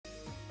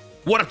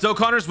What up,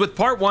 Dokkanners? With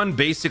part 1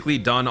 basically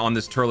done on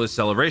this Turles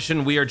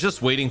celebration, we are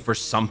just waiting for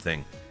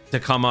something to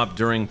come up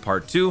during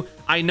part 2.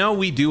 I know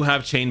we do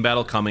have Chain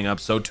Battle coming up,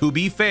 so to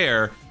be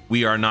fair,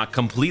 we are not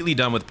completely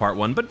done with part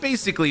 1, but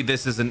basically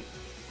this isn't,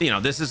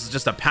 this is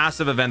just a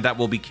passive event that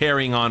will be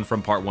carrying on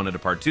from part 1 into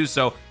part 2,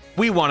 so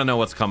we want to know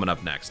what's coming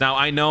up next. Now,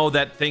 I know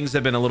that things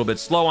have been a little bit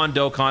slow on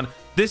Dokkan.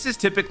 This is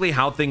typically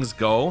how things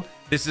go.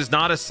 This is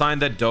not a sign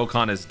that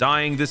Dokkan is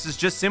dying. This is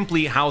just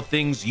simply how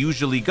things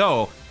usually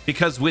go,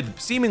 because with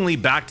seemingly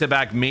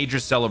back-to-back major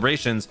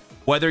celebrations,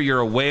 whether you're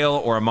a whale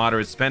or a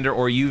moderate spender,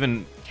 or you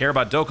even care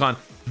about Dokkan,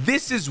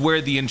 this is where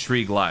the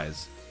intrigue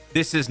lies.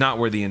 This is not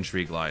where the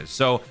intrigue lies.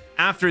 So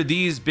after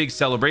these big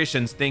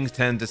celebrations, things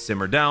tend to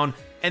simmer down,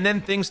 and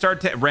then things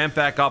start to ramp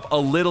back up a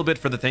little bit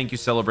for the thank you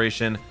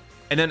celebration.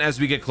 And then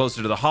as we get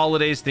closer to the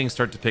holidays, things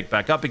start to pick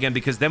back up again,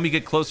 because then we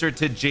get closer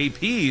to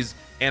JP's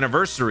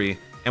anniversary.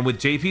 And with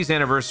JP's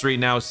anniversary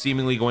now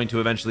seemingly going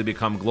to eventually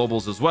become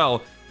globals as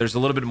well, there's a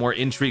little bit more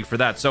intrigue for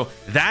that. So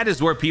that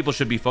is where people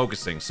should be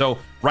focusing. So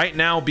right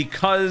now,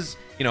 because,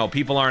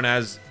 people aren't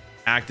as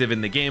active in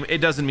the game, it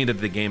doesn't mean that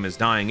the game is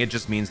dying. It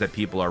just means that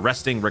people are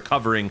resting,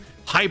 recovering,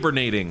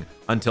 hibernating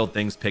until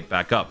things pick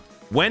back up.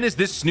 When is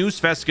this snooze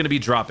fest going to be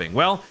dropping?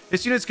 Well,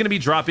 this unit's going to be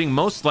dropping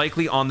most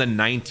likely on the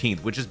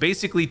 19th, which is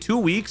basically 2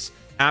 weeks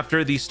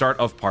after the start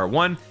of part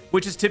 1,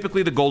 which is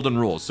typically the golden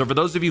rule. So for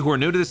those of you who are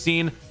new to the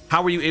scene,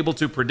 how are you able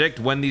to predict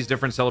when these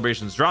different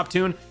celebrations drop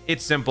tune?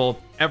 It's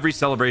simple. Every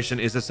celebration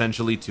is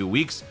essentially 2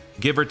 weeks,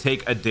 give or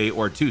take a day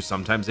or two.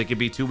 Sometimes it could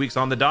be 2 weeks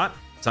on the dot.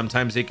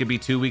 Sometimes it could be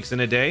 2 weeks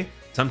in a day.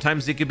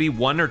 Sometimes it could be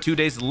 1 or 2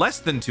 days less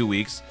than 2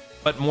 weeks,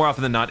 but more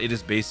often than not, it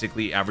is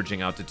basically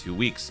averaging out to 2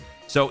 weeks.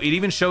 So it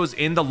even shows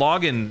in the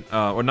login,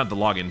 or not the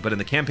login, but in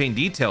the campaign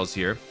details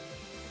here,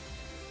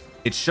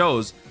 it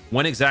shows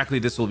when exactly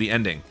this will be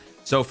ending.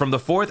 So from the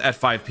 4th at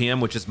 5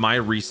 p.m., which is my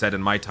reset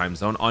in my time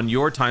zone, on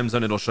your time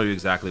zone, it'll show you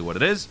exactly what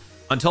it is.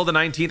 Until the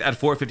 19th at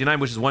 4:59,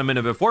 which is 1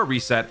 minute before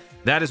reset,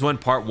 that is when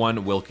part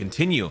 1 will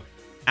continue.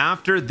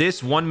 After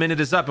this 1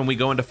 minute is up and we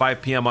go into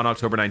 5 p.m. on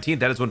October 19th,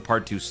 that is when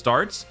part 2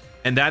 starts.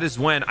 And that is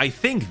when, I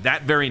think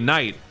that very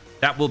night,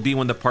 that will be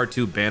when the part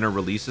 2 banner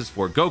releases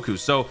for Goku.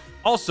 So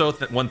also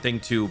one thing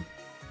to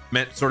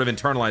sort of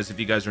internalize if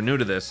you guys are new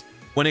to this,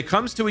 when it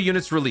comes to a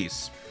unit's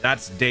release,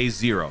 that's day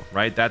 0,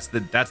 right? That's the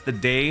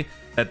day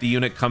that the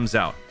unit comes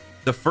out.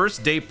 The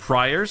first day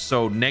prior,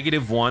 so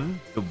 -1,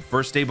 the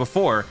first day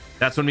before,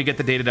 that's when we get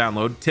the data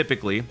download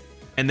typically.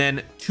 And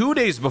then 2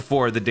 days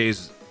before the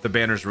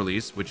banner's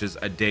release, which is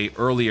a day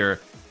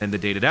earlier than the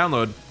data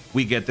download,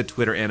 we get the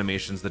Twitter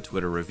animations, the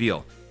Twitter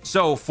reveal.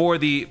 So for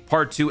the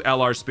part 2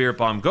 LR Spirit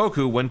Bomb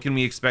Goku, when can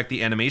we expect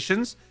the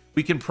animations?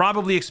 We can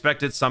probably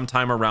expect it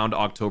sometime around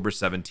October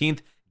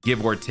 17th,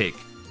 give or take.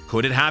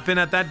 Could it happen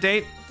at that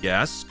date?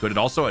 Yes. Could it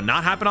also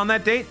not happen on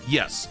that date?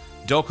 Yes.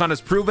 Dokkan has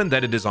proven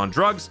that it is on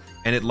drugs,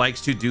 and it likes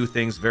to do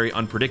things very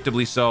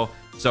unpredictably so.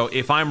 So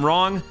if I'm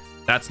wrong,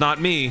 that's not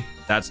me,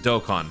 that's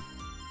Dokkan.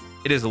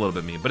 It is a little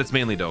bit me, but it's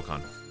mainly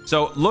Dokkan.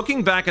 So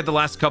looking back at the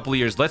last couple of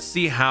years, let's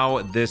see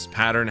how this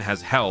pattern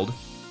has held.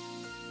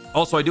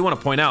 Also, I do want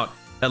to point out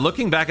that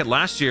looking back at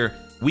last year,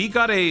 we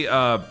got we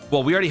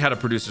already had a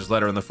producer's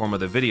letter in the form of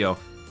the video,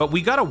 but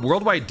we got a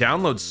worldwide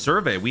download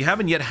survey. We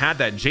haven't yet had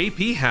that.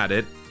 JP had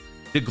it.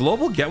 Did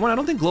Global get one? I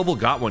don't think Global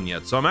got one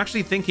yet. So I'm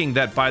actually thinking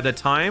that by the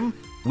time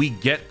we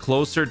get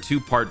closer to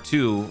part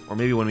 2, or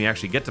maybe when we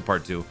actually get to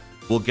part 2,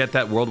 we'll get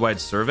that worldwide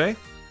survey.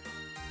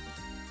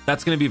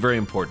 That's going to be very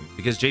important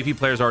because JP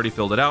players already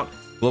filled it out.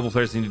 Global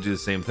players need to do the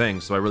same thing.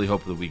 So I really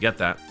hope that we get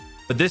that.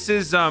 But this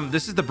is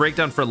the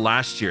breakdown for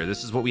last year.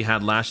 This is what we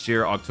had last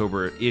year,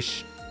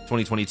 October-ish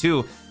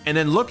 2022. And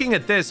then looking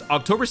at this,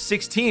 October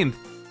 16th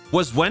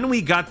was when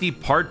we got the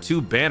part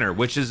 2 banner,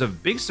 which is a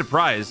big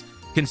surprise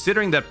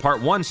considering that part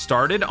 1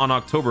 started on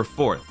October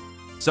 4th.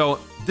 So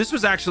this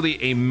was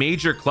actually a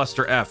major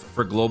cluster F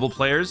for global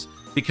players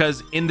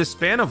because in the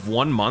span of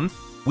 1 month,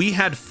 we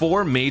had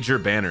 4 major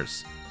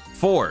banners.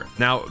 4.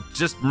 Now,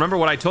 just remember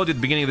what I told you at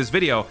the beginning of this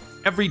video.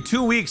 Every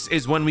 2 weeks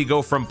is when we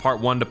go from part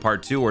 1 to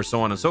part 2 or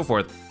so on and so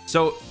forth.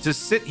 So to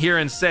sit here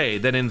and say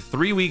that in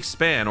 3 weeks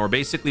span, or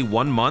basically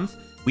 1 month,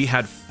 we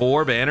had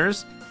 4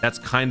 banners, that's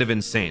kind of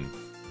insane.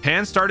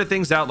 Pan started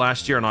things out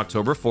last year on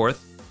October 4th.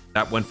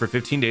 That went for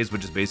 15 days,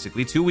 which is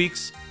basically 2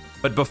 weeks.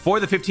 But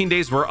before the 15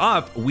 days were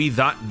up, we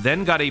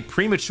then got a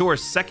premature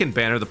second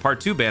banner, the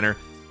part 2 banner,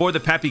 for the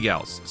Peppy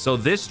Gals. So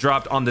this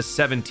dropped on the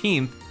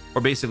 17th,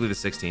 or basically the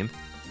 16th.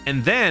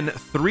 And then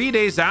 3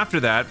 days after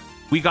that,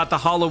 we got the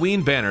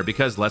Halloween banner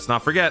because let's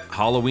not forget,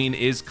 Halloween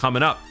is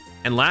coming up.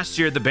 And last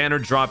year, the banner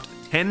dropped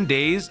 10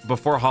 days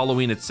before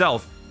Halloween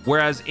itself,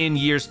 whereas in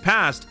years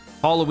past,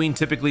 Halloween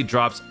typically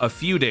drops a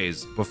few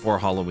days before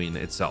Halloween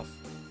itself.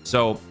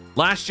 So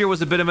last year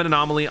was a bit of an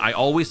anomaly. I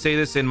always say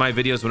this in my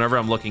videos whenever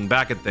I'm looking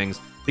back at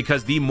things,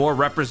 because the more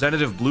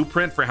representative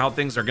blueprint for how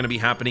things are going to be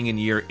happening in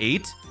year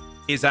 8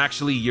 is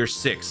actually year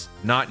 6,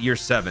 not year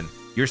 7.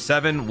 Year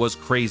 7 was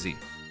crazy.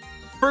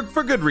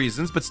 For good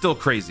reasons, but still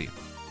crazy.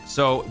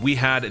 So we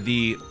had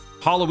the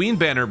Halloween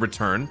banner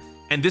return,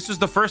 And this was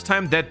the first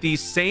time that the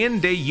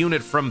Saiyan Day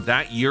unit from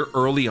that year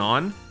early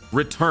on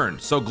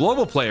returned. So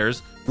global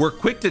players were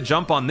quick to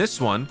jump on this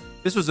one.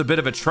 This was a bit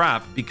of a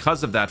trap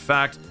because of that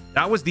fact.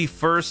 That was the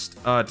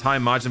first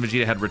time Majin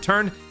Vegeta had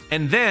returned.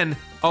 And then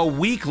a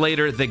week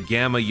later, the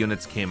Gamma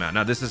units came out.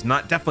 Now, this is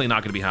definitely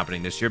not going to be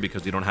happening this year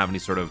because we don't have any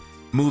sort of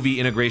movie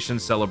integration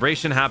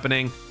celebration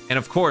happening. And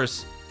of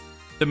course,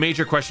 the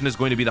major question is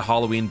going to be the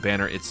Halloween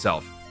banner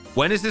itself.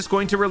 When is this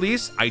going to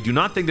release? I do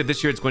not think that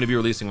this year it's going to be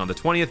releasing on the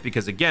 20th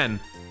because, again,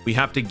 we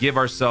have to give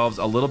ourselves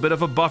a little bit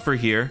of a buffer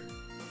here.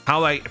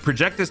 How I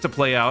project this to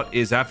play out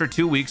is after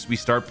 2 weeks, we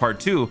start part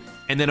 2,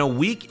 and then a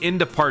week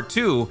into part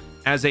 2,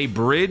 as a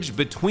bridge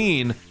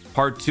between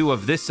part 2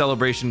 of this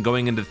celebration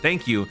going into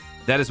thank you,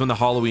 that is when the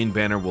Halloween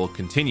banner will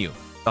continue.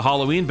 The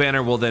Halloween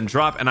banner will then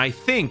drop, and I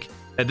think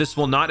that this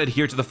will not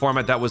adhere to the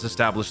format that was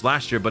established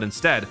last year, but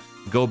instead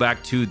go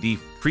back to the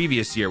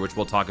previous year, which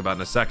we'll talk about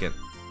in a second.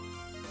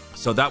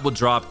 So that will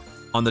drop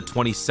on the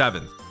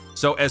 27th.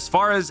 So as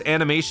far as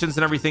animations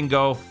and everything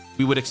go,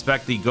 we would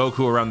expect the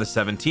Goku around the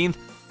 17th.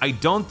 I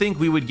don't think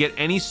we would get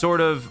any sort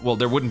of, well,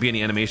 there wouldn't be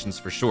any animations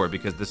for sure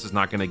because this is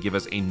not going to give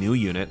us a new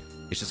unit.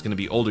 It's just going to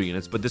be older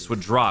units, but this would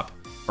drop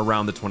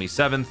around the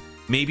 27th.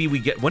 Maybe we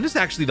get, when does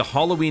actually the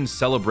Halloween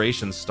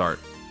celebration start?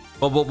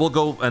 Well, we'll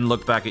go and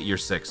look back at year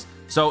 6.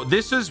 So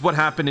this is what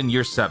happened in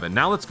year 7.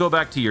 Now let's go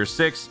back to year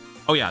 6.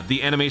 Oh yeah,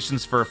 the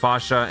animations for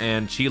Fasha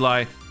and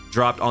Chilai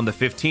dropped on the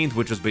 15th,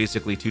 which was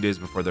basically 2 days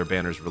before their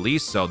banners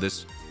released. So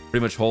this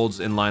pretty much holds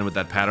in line with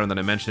that pattern that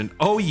I mentioned.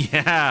 Oh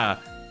yeah,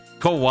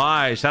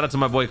 Kawhi, shout out to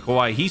my boy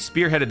Kawhi. He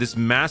spearheaded this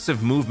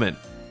massive movement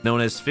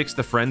known as Fix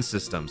the Friends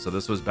system. So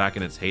this was back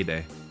in its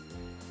heyday.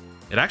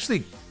 It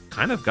actually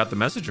kind of got the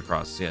message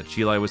across. Yeah,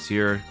 Chilai was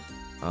here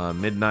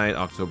midnight,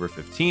 October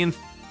 15th.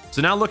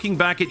 So now looking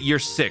back at year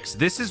 6,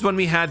 this is when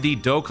we had the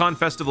Dokkan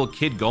Festival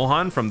Kid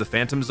Gohan from the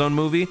Phantom Zone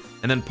movie.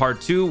 And then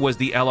part 2 was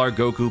the LR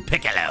Goku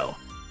Piccolo.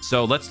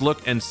 So let's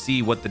look and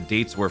see what the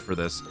dates were for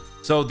this.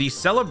 So the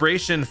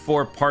celebration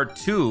for part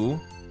 2,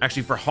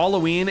 actually for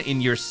Halloween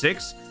in year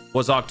 6,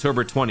 was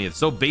October 20th.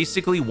 So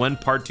basically when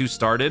part 2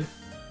 started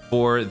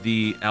for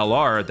the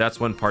LR,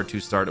 that's when part 2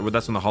 started. Well,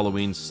 that's when the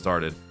Halloween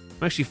started.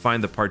 Let me actually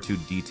find the part 2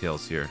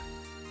 details here.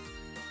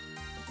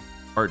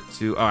 Part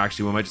 2. Oh,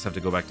 actually, we might just have to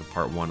go back to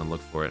part 1 and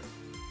look for it.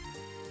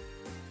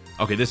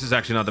 Okay, this is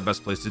actually not the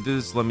best place to do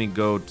this. Let me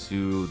go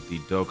to the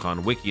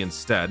Dokkan Wiki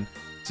instead.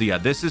 So yeah,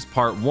 this is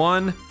part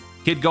 1.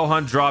 Kid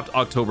Gohan dropped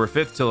October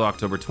 5th till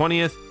October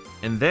 20th.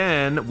 And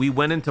then we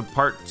went into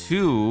part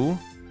 2.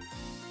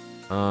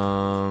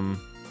 Yeah,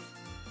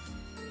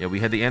 we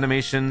had the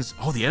animations.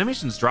 Oh, the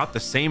animations dropped the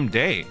same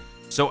day.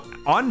 So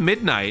on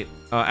midnight,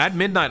 at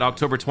midnight,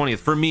 October 20th,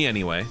 for me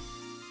anyway,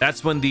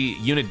 that's when the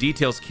unit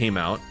details came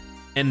out.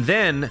 And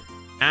then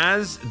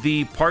as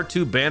the part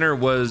 2 banner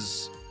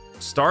was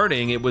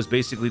starting, it was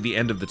basically the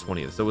end of the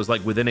 20th. So it was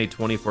like within a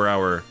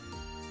 24-hour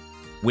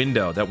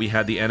window that we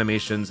had the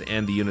animations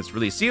and the units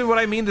released. See what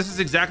I mean? This is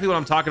exactly what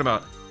I'm talking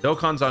about.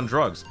 Dokkan's on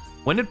drugs.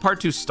 When did part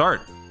 2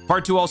 start?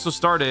 Part 2 also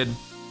started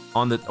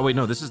on the... Oh, wait,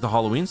 no, this is the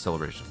Halloween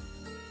celebration.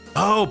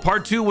 Oh,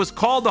 part 2 was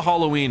called the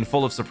Halloween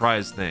Full of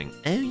Surprise thing.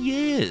 Oh,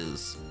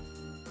 yes.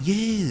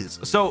 Yes.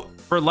 So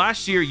for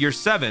last year, year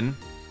 7,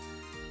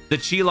 the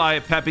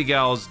Chilai Peppy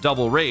Gals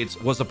double raids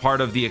was a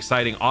part of the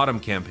exciting autumn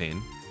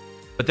campaign.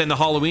 But then the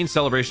Halloween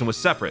celebration was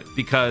separate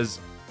because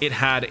it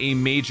had a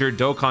major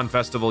Dokkan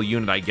Festival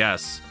unit, I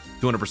guess,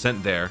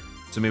 200% there.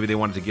 So maybe they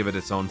wanted to give it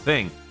its own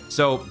thing.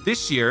 So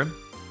this year,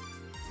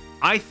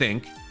 I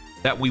think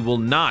that we will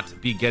not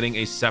be getting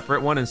a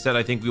separate one. Instead,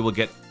 I think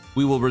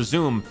we will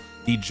resume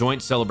the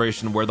joint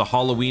celebration where the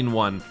Halloween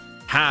one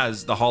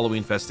has the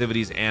Halloween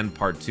festivities and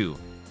part 2,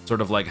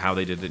 sort of like how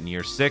they did it in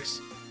year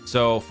 6.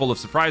 So Full of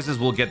Surprises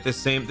will get this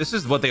same, this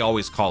is what they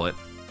always call it,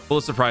 Full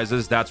of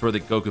Surprises. That's where the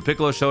Goku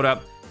Piccolo showed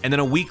up. And then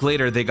a week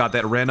later, they got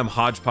that random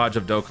hodgepodge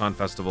of Dokkan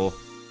Festival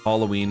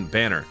Halloween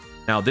banner.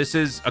 Now, this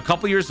is a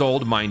couple years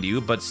old, mind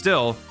you, but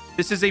still,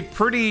 this is a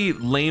pretty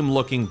lame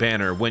looking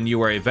banner when you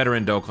are a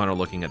veteran Dokkaner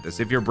looking at this.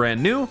 If you're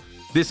brand new,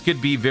 this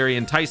could be very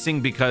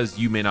enticing because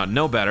you may not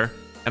know better.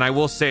 And I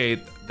will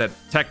say that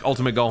Tech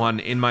Ultimate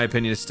Gohan, in my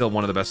opinion, is still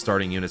one of the best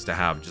starting units to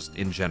have, just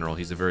in general.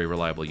 He's a very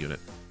reliable unit.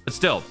 But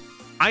still,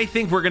 I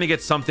think we're going to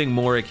get something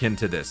more akin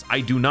to this. I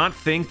do not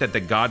think that the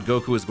God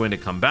Goku is going to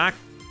come back.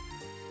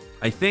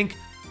 I think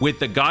with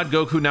the God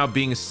Goku now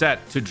being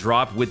set to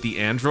drop with the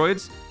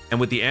androids, and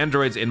with the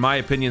androids, in my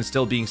opinion,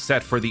 still being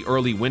set for the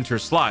early winter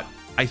slot,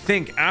 I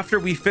think after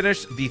we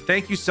finish the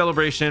thank you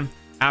celebration,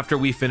 after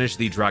we finish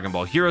the Dragon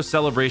Ball Hero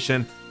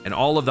celebration, and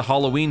all of the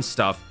Halloween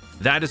stuff,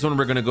 that is when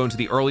we're going to go into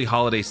the early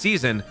holiday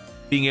season,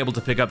 being able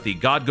to pick up the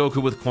God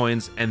Goku with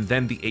coins, and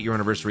then the 8-year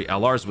anniversary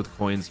LRs with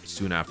coins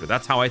soon after.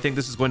 That's how I think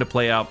this is going to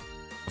play out.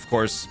 Of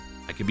course,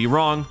 I could be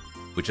wrong,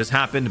 which has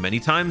happened many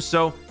times.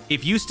 So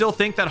if you still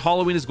think that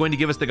Halloween is going to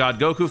give us the God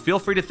Goku, feel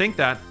free to think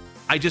that.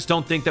 I just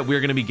don't think that we're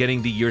going to be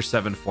getting the year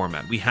 7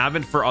 format. We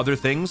haven't for other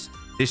things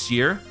this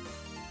year.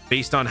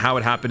 Based on how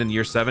it happened in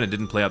year 7, it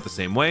didn't play out the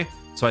same way.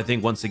 So I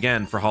think once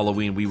again for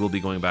Halloween, we will be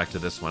going back to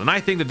this one. And I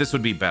think that this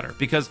would be better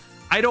because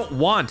I don't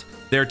want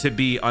there to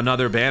be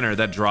another banner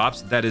that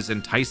drops that is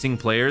enticing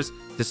players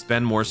to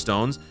spend more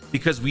stones,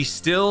 because we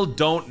still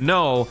don't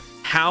know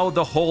how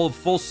the whole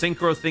full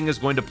synchro thing is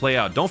going to play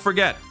out. Don't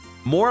forget,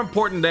 more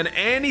important than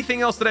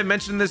anything else that I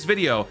mentioned in this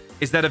video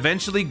is that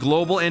eventually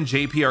Global and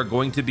JP are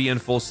going to be in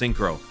full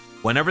synchro.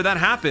 Whenever that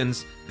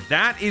happens,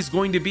 that is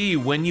going to be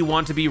when you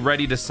want to be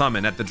ready to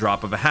summon at the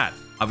drop of a hat.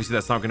 Obviously,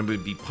 that's not going to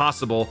be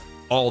possible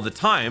all the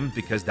time,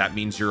 because that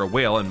means you're a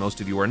whale and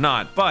most of you are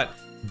not. But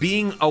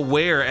being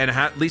aware and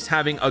at least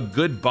having a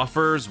good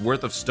buffer's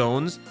worth of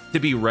stones to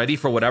be ready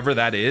for whatever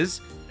that is,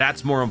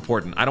 that's more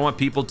important. I don't want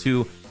people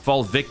to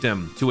fall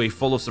victim to a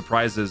full of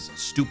surprises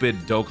stupid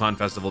Dokkan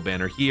Festival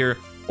banner here,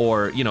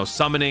 or, you know,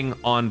 summoning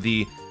on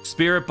the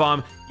Spirit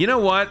Bomb. You know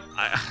what?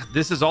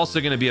 This is also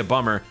going to be a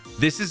bummer.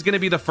 This is going to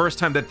be the first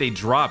time that they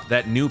drop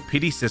that new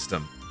pity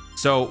system.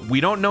 So we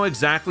don't know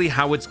exactly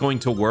how it's going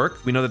to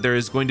work. We know that there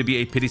is going to be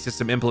a pity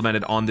system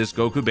implemented on this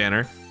Goku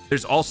banner.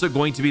 There's also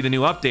going to be the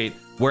new update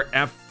where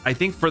I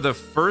think for the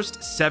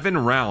first 7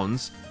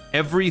 rounds,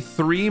 every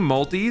 3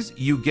 multis,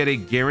 you get a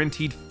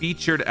guaranteed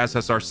featured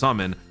SSR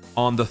summon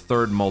on the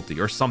 3rd multi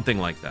or something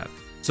like that.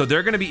 So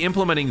they're going to be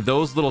implementing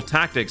those little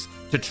tactics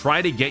to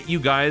try to get you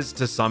guys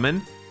to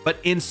summon. But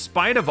in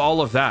spite of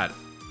all of that,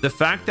 the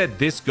fact that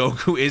this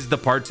Goku is the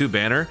part 2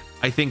 banner,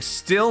 I think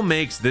still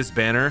makes this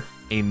banner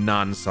a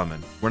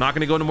non-summon. We're not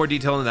going to go into more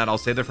detail on that. I'll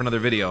save that for another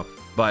video.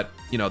 But,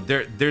 you know,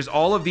 there's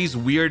all of these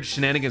weird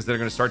shenanigans that are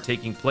going to start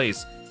taking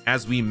place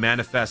as we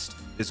manifest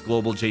this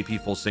global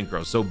JP full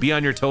synchro. So be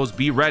on your toes,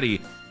 be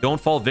ready. Don't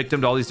fall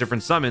victim to all these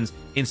different summons.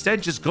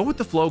 Instead, just go with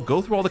the flow,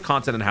 go through all the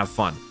content and have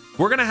fun.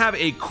 We're going to have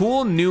a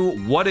cool new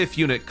what if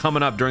unit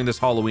coming up during this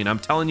Halloween. I'm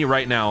telling you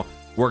right now,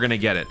 we're going to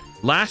get it.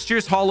 Last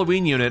year's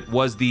Halloween unit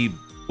was the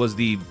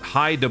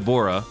High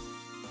Deborah.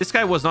 This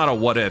guy was not a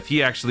what if.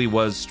 He actually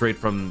was straight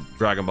from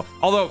Dragon Ball.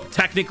 Although,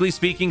 technically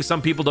speaking,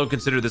 some people don't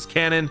consider this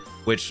canon,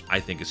 which I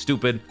think is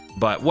stupid,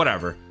 but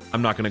whatever.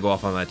 I'm not going to go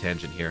off on that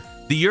tangent here.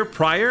 The year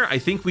prior, I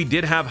think we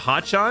did have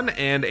Hachan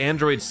and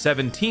Android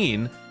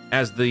 17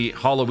 as the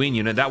Halloween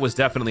unit. That was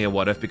definitely a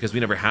what if because we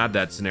never had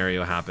that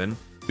scenario happen.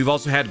 We've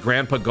also had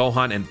Grandpa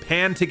Gohan and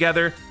Pan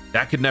together.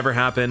 That could never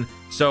happen.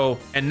 So,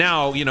 and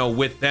now, you know,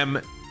 with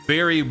them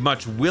very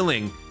much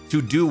willing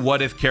to do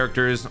what if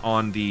characters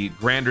on the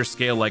grander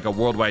scale, like a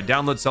worldwide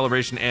download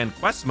celebration and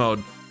quest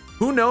mode,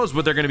 who knows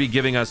what they're going to be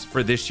giving us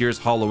for this year's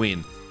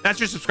Halloween. That's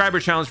your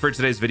subscriber challenge for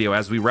today's video.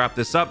 As we wrap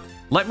this up,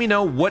 let me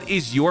know what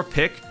is your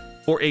pick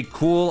for a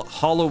cool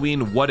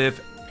Halloween what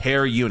if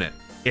pair unit.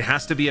 It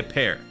has to be a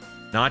pair,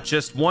 not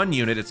just one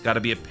unit. It's got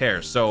to be a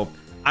pair. So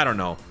I don't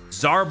know,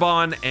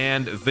 Zarbon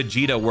and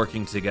Vegeta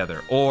working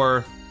together,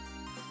 or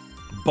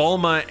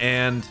Bulma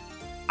and,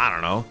 I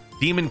don't know,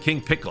 Demon King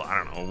Piccolo.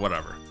 I don't know,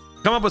 whatever.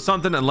 Come up with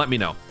something and let me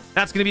know.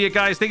 That's going to be it,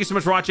 guys. Thank you so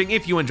much for watching.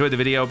 If you enjoyed the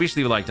video, be sure to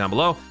leave a like down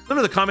below. Let me know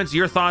in the comments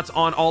your thoughts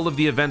on all of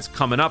the events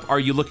coming up. Are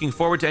you looking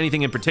forward to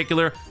anything in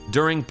particular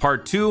during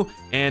part 2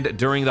 and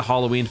during the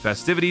Halloween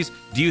festivities?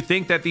 Do you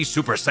think that the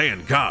Super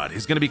Saiyan God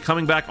is going to be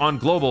coming back on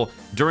Global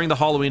during the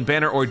Halloween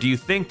banner, or do you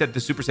think that the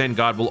Super Saiyan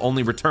God will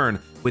only return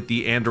with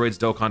the Androids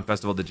Dokkan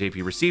Festival that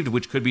JP received,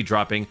 which could be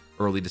dropping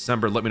early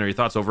December? Let me know your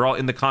thoughts overall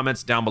in the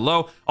comments down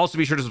below. Also,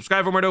 be sure to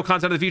subscribe for more Dokkan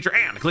content in the future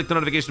and click the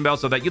notification bell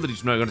so that you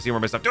literally know you're going to see more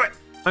of my stuff. Do it!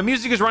 My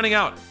music is running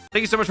out.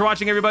 Thank you so much for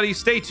watching, everybody.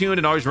 Stay tuned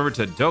and always remember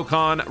to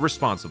Dokkan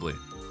responsibly.